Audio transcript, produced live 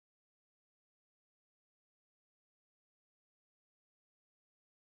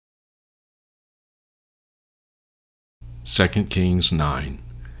2 Kings 9.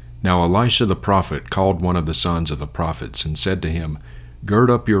 Now Elisha the prophet called one of the sons of the prophets, and said to him, Gird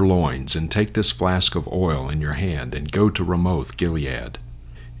up your loins, and take this flask of oil in your hand, and go to Ramoth Gilead.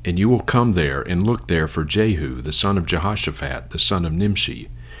 And you will come there, and look there for Jehu the son of Jehoshaphat, the son of Nimshi.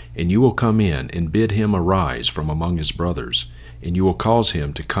 And you will come in, and bid him arise from among his brothers, and you will cause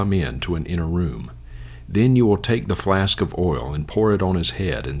him to come in to an inner room. Then you will take the flask of oil, and pour it on his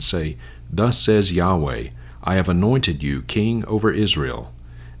head, and say, Thus says Yahweh, I have anointed you king over Israel.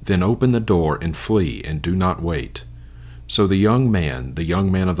 Then open the door and flee, and do not wait. So the young man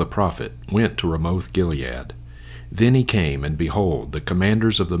of the prophet, went to Ramoth Gilead. Then he came, and behold, the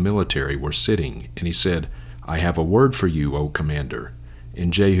commanders of the military were sitting, and he said, I have a word for you, O commander.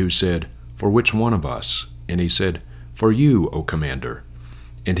 And Jehu said, For which one of us? And he said, For you, O commander.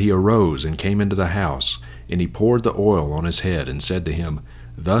 And he arose and came into the house, and he poured the oil on his head, and said to him,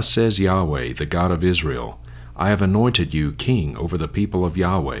 Thus says Yahweh, the God of Israel, I have anointed you king over the people of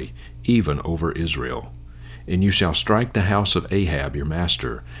Yahweh, even over Israel. And you shall strike the house of Ahab your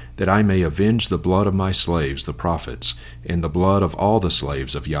master, that I may avenge the blood of my slaves the prophets, and the blood of all the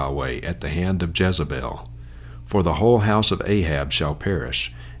slaves of Yahweh at the hand of Jezebel. For the whole house of Ahab shall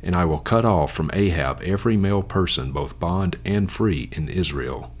perish, and I will cut off from Ahab every male person, both bond and free, in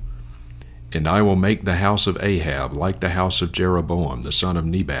Israel. And I will make the house of Ahab like the house of Jeroboam the son of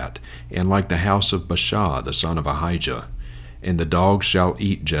Nebat, and like the house of Baasha the son of Ahijah. And the dogs shall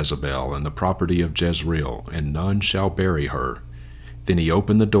eat Jezebel and the property of Jezreel, and none shall bury her. Then he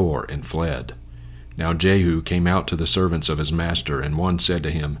opened the door and fled. Now Jehu came out to the servants of his master, and one said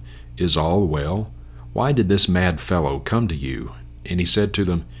to him, Is all well? Why did this mad fellow come to you? And he said to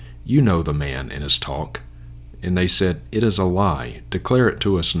them, You know the man and his talk. And they said, It is a lie. Declare it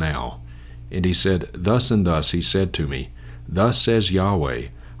to us now. And he said, Thus and thus he said to me, Thus says Yahweh,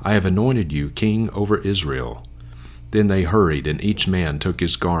 I have anointed you king over Israel. Then they hurried, and each man took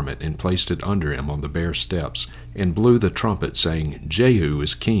his garment, and placed it under him on the bare steps, and blew the trumpet, saying, Jehu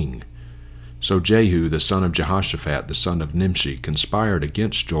is king. So Jehu the son of Jehoshaphat the son of Nimshi conspired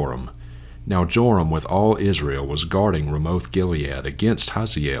against Joram. Now Joram with all Israel was guarding Ramoth Gilead against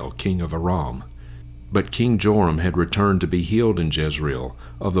Hazael king of Aram. But King Joram had returned to be healed in Jezreel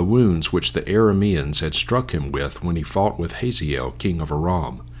of the wounds which the Arameans had struck him with when he fought with Hazael king of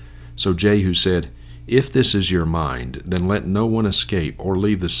Aram. So Jehu said, If this is your mind, then let no one escape or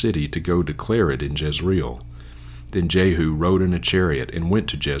leave the city to go declare it in Jezreel. Then Jehu rode in a chariot and went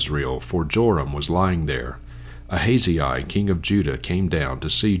to Jezreel, for Joram was lying there. Ahaziah king of Judah came down to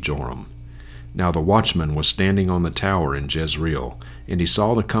see Joram. Now the watchman was standing on the tower in Jezreel, and he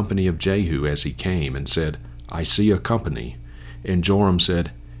saw the company of Jehu as he came, and said, I see a company. And Joram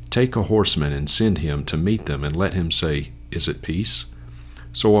said, Take a horseman and send him to meet them, and let him say, Is it peace?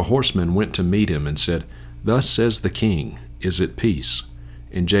 So a horseman went to meet him, and said, Thus says the king, Is it peace?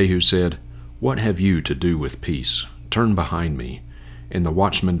 And Jehu said, What have you to do with peace? Turn behind me. And the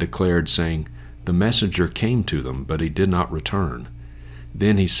watchman declared, saying, The messenger came to them, but he did not return.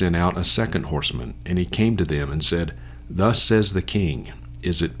 Then he sent out a second horseman, and he came to them, and said, Thus says the king,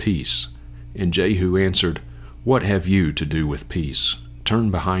 Is it peace? And Jehu answered, What have you to do with peace? Turn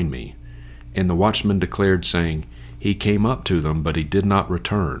behind me. And the watchman declared, saying, He came up to them, but he did not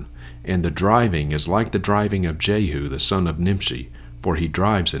return. And the driving is like the driving of Jehu the son of Nimshi, for he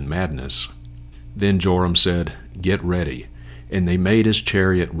drives in madness. Then Joram said, Get ready. And they made his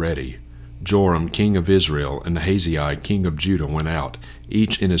chariot ready. Joram king of Israel and Ahaziah king of Judah went out,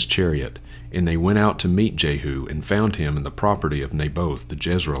 each in his chariot, and they went out to meet Jehu, and found him in the property of Naboth the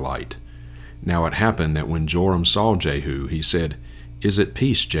Jezreelite. Now it happened that when Joram saw Jehu, he said, Is it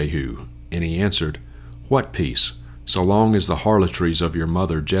peace, Jehu? And he answered, What peace, so long as the harlotries of your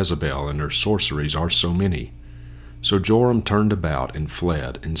mother Jezebel and her sorceries are so many? So Joram turned about and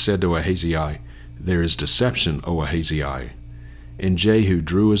fled, and said to Ahaziah, There is deception, O Ahaziah. And Jehu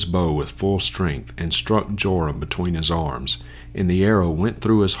drew his bow with full strength, and struck Joram between his arms, and the arrow went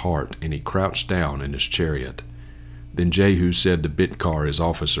through his heart, and he crouched down in his chariot. Then Jehu said to Bidkar his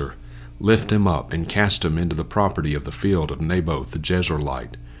officer, Lift him up, and cast him into the property of the field of Naboth the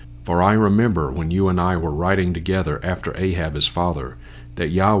Jezreelite. For I remember when you and I were riding together after Ahab his father, that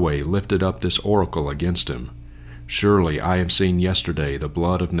Yahweh lifted up this oracle against him. Surely I have seen yesterday the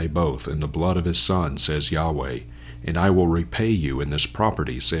blood of Naboth and the blood of his son, says Yahweh, and I will repay you in this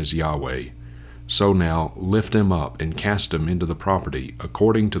property, says Yahweh. So now lift him up and cast him into the property,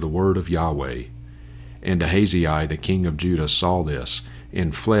 according to the word of Yahweh. And Ahaziah the king of Judah saw this,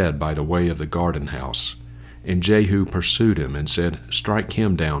 and fled by the way of the garden house. And Jehu pursued him, and said, Strike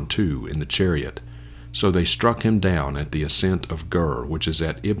him down too in the chariot. So they struck him down at the ascent of Gur, which is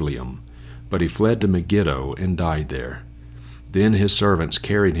at Ibleam. But he fled to Megiddo, and died there. Then his servants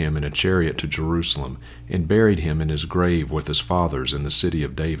carried him in a chariot to Jerusalem, and buried him in his grave with his fathers in the city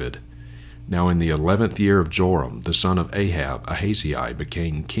of David. Now in the 11th year of Joram, the son of Ahab, Ahaziah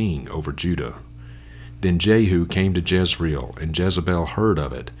became king over Judah. Then Jehu came to Jezreel, and Jezebel heard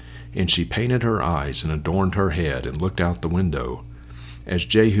of it, and she painted her eyes and adorned her head and looked out the window. As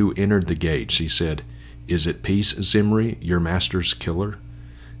Jehu entered the gate, she said, "Is it peace, Zimri, your master's killer?"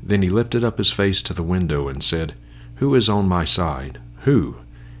 Then he lifted up his face to the window and said, "Who is on my side? Who?"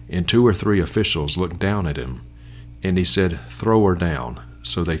 And 2 or 3 officials looked down at him. And he said, "Throw her down."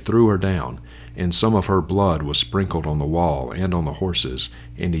 So they threw her down, and some of her blood was sprinkled on the wall and on the horses,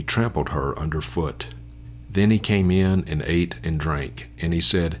 and he trampled her underfoot. Then he came in and ate and drank, and he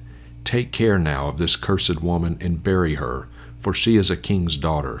said, "Take care now of this cursed woman and bury her, for she is a king's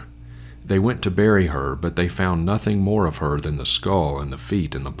daughter." They went to bury her, but they found nothing more of her than the skull and the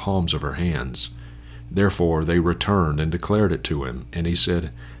feet and the palms of her hands. Therefore they returned and declared it to him, and he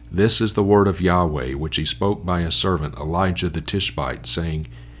said, "This is the word of Yahweh, which he spoke by his servant Elijah the Tishbite, saying,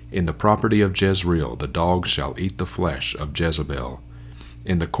 In the property of Jezreel the dogs shall eat the flesh of Jezebel.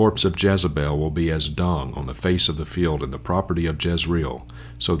 And the corpse of Jezebel will be as dung on the face of the field in the property of Jezreel,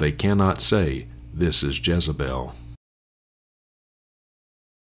 so they cannot say, This is Jezebel."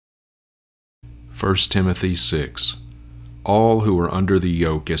 1 Timothy 6. All who are under the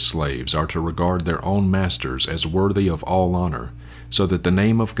yoke as slaves are to regard their own masters as worthy of all honor, so that the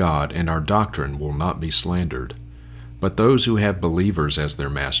name of God and our doctrine will not be slandered. But those who have believers as their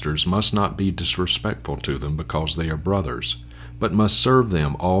masters must not be disrespectful to them because they are brothers, but must serve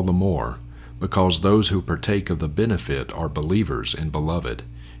them all the more, because those who partake of the benefit are believers and beloved.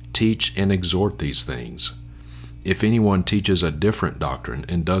 Teach and exhort these things. If anyone teaches a different doctrine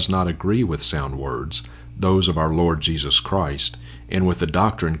and does not agree with sound words, those of our Lord Jesus Christ, and with the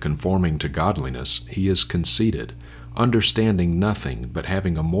doctrine conforming to godliness, he is conceited, understanding nothing, but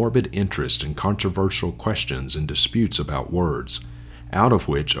having a morbid interest in controversial questions and disputes about words, out of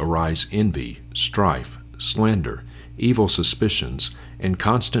which arise envy, strife, slander, evil suspicions, and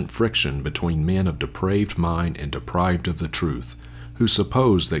constant friction between men of depraved mind and deprived of the truth, who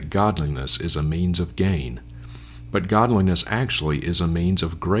suppose that godliness is a means of gain. But godliness actually is a means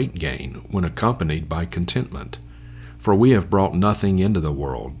of great gain when accompanied by contentment. For we have brought nothing into the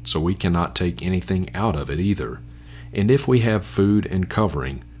world, so we cannot take anything out of it either. And if we have food and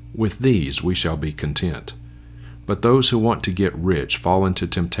covering, with these we shall be content. But those who want to get rich fall into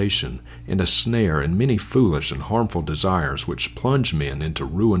temptation and a snare and many foolish and harmful desires which plunge men into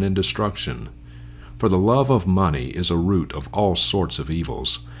ruin and destruction. For the love of money is a root of all sorts of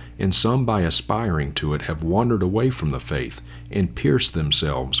evils, and some by aspiring to it have wandered away from the faith and pierced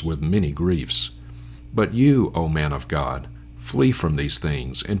themselves with many griefs. But you, O man of God, flee from these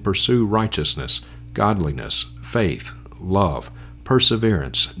things and pursue righteousness, godliness, faith, love,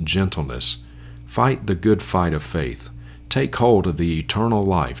 perseverance, gentleness. Fight the good fight of faith. Take hold of the eternal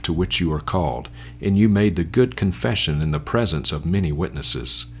life to which you are called, and you made the good confession in the presence of many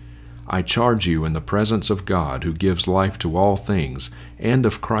witnesses. I charge you in the presence of God, who gives life to all things, and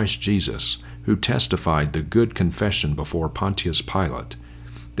of Christ Jesus, who testified the good confession before Pontius Pilate,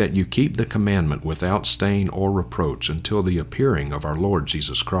 that you keep the commandment without stain or reproach until the appearing of our Lord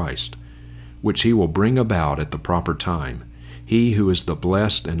Jesus Christ, which he will bring about at the proper time, he who is the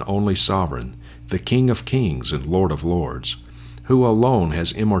blessed and only sovereign, the King of kings and Lord of lords, who alone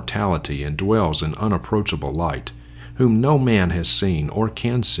has immortality and dwells in unapproachable light, whom no man has seen or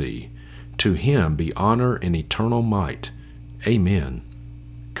can see. To him be honor and eternal might. Amen.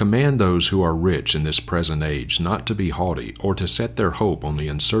 Command those who are rich in this present age not to be haughty or to set their hope on the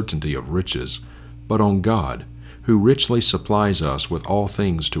uncertainty of riches, but on God, who richly supplies us with all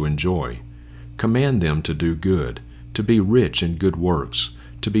things to enjoy. Command them to do good, to be rich in good works,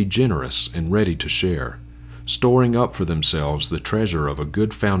 to be generous and ready to share, storing up for themselves the treasure of a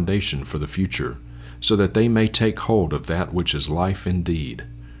good foundation for the future, so that they may take hold of that which is life indeed.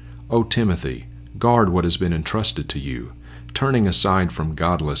 O Timothy, guard what has been entrusted to you, turning aside from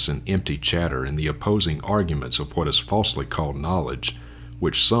godless and empty chatter and the opposing arguments of what is falsely called knowledge,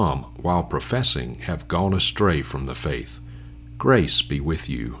 which some, while professing, have gone astray from the faith. Grace be with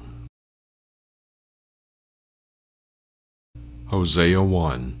you. Hosea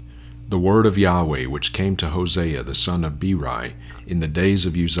 1. The word of Yahweh which came to Hosea the son of Beeri in the days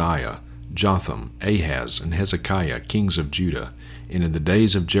of Uzziah, Jotham, Ahaz, and Hezekiah, kings of Judah, and in the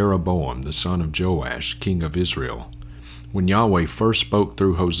days of Jeroboam the son of Joash, king of Israel. When Yahweh first spoke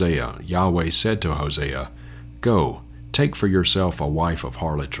through Hosea, Yahweh said to Hosea, Go, take for yourself a wife of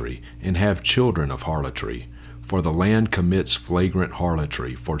harlotry, and have children of harlotry, for the land commits flagrant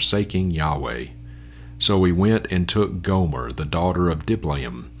harlotry, forsaking Yahweh. So he went and took Gomer, the daughter of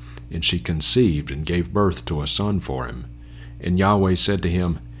Diblaim, and she conceived and gave birth to a son for him. And Yahweh said to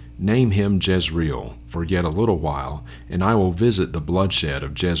him, Name him Jezreel, for yet a little while, and I will visit the bloodshed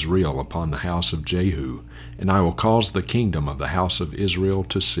of Jezreel upon the house of Jehu, and I will cause the kingdom of the house of Israel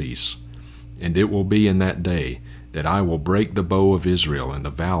to cease. And it will be in that day that I will break the bow of Israel in the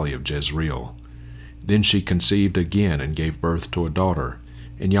valley of Jezreel. Then she conceived again and gave birth to a daughter.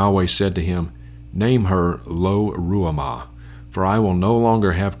 And Yahweh said to him, Name her Lo-ruhamah, for I will no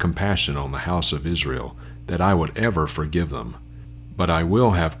longer have compassion on the house of Israel, that I would ever forgive them. But I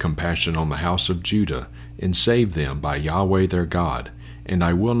will have compassion on the house of Judah, and save them by Yahweh their God, and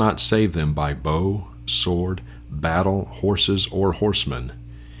I will not save them by bow, sword, battle, horses, or horsemen.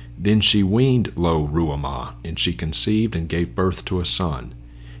 Then she weaned Lo-ruhamah, and she conceived and gave birth to a son.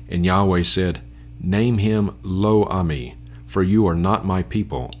 And Yahweh said, Name him Lo-ammi, for you are not my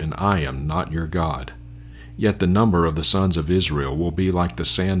people, and I am not your God. Yet the number of the sons of Israel will be like the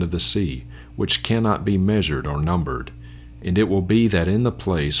sand of the sea, which cannot be measured or numbered. And it will be that in the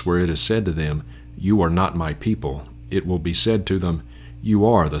place where it is said to them, You are not my people, it will be said to them, You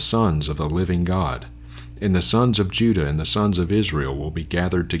are the sons of the living God. And the sons of Judah and the sons of Israel will be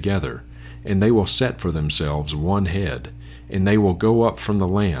gathered together, and they will set for themselves one head, and they will go up from the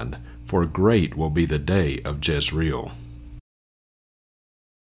land, for great will be the day of Jezreel.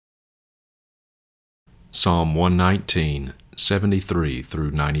 Psalm 119, 73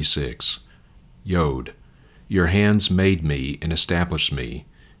 through 96. Yod. Your hands made me and established me.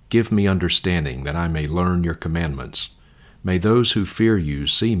 Give me understanding that I may learn your commandments. May those who fear you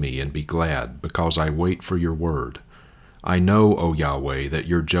see me and be glad, because I wait for your word. I know, O Yahweh, that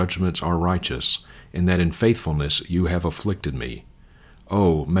your judgments are righteous, and that in faithfulness you have afflicted me.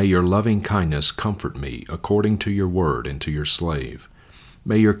 Oh, may your loving kindness comfort me according to your word and to your slave.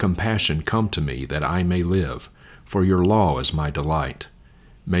 May your compassion come to me that I may live, for your law is my delight.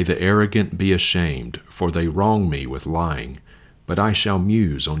 May the arrogant be ashamed, for they wrong me with lying, but I shall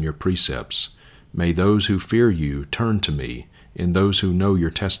muse on your precepts. May those who fear you turn to me, and those who know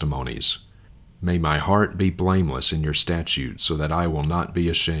your testimonies. May my heart be blameless in your statutes, so that I will not be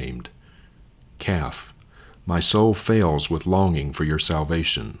ashamed. Kaf. My soul fails with longing for your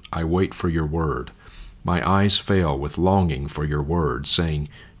salvation. I wait for your word. My eyes fail with longing for your word, saying,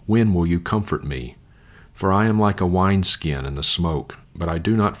 When will you comfort me? For I am like a wineskin in the smoke, but I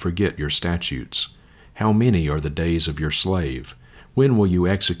do not forget your statutes. How many are the days of your slave? When will you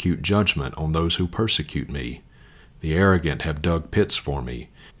execute judgment on those who persecute me? The arrogant have dug pits for me,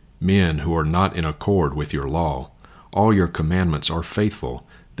 men who are not in accord with your law. All your commandments are faithful.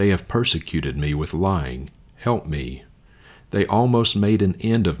 They have persecuted me with lying. Help me. They almost made an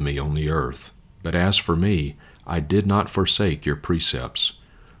end of me on the earth. But as for me, I did not forsake your precepts.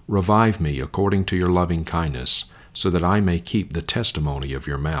 Revive me according to your loving kindness, so that I may keep the testimony of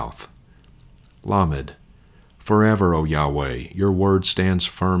your mouth. Lamed. Forever, O Yahweh, your word stands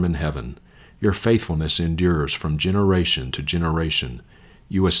firm in heaven. Your faithfulness endures from generation to generation.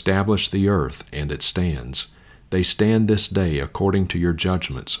 You establish the earth, and it stands. They stand this day according to your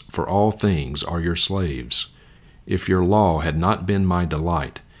judgments, for all things are your slaves. If your law had not been my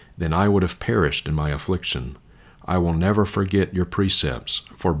delight, then I would have perished in my affliction. I will never forget your precepts,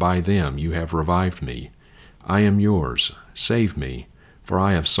 for by them you have revived me. I am yours. Save me, for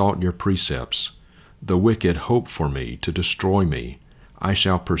I have sought your precepts. The wicked hope for me to destroy me. I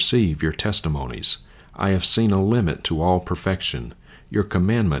shall perceive your testimonies. I have seen a limit to all perfection. Your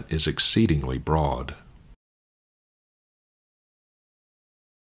commandment is exceedingly broad.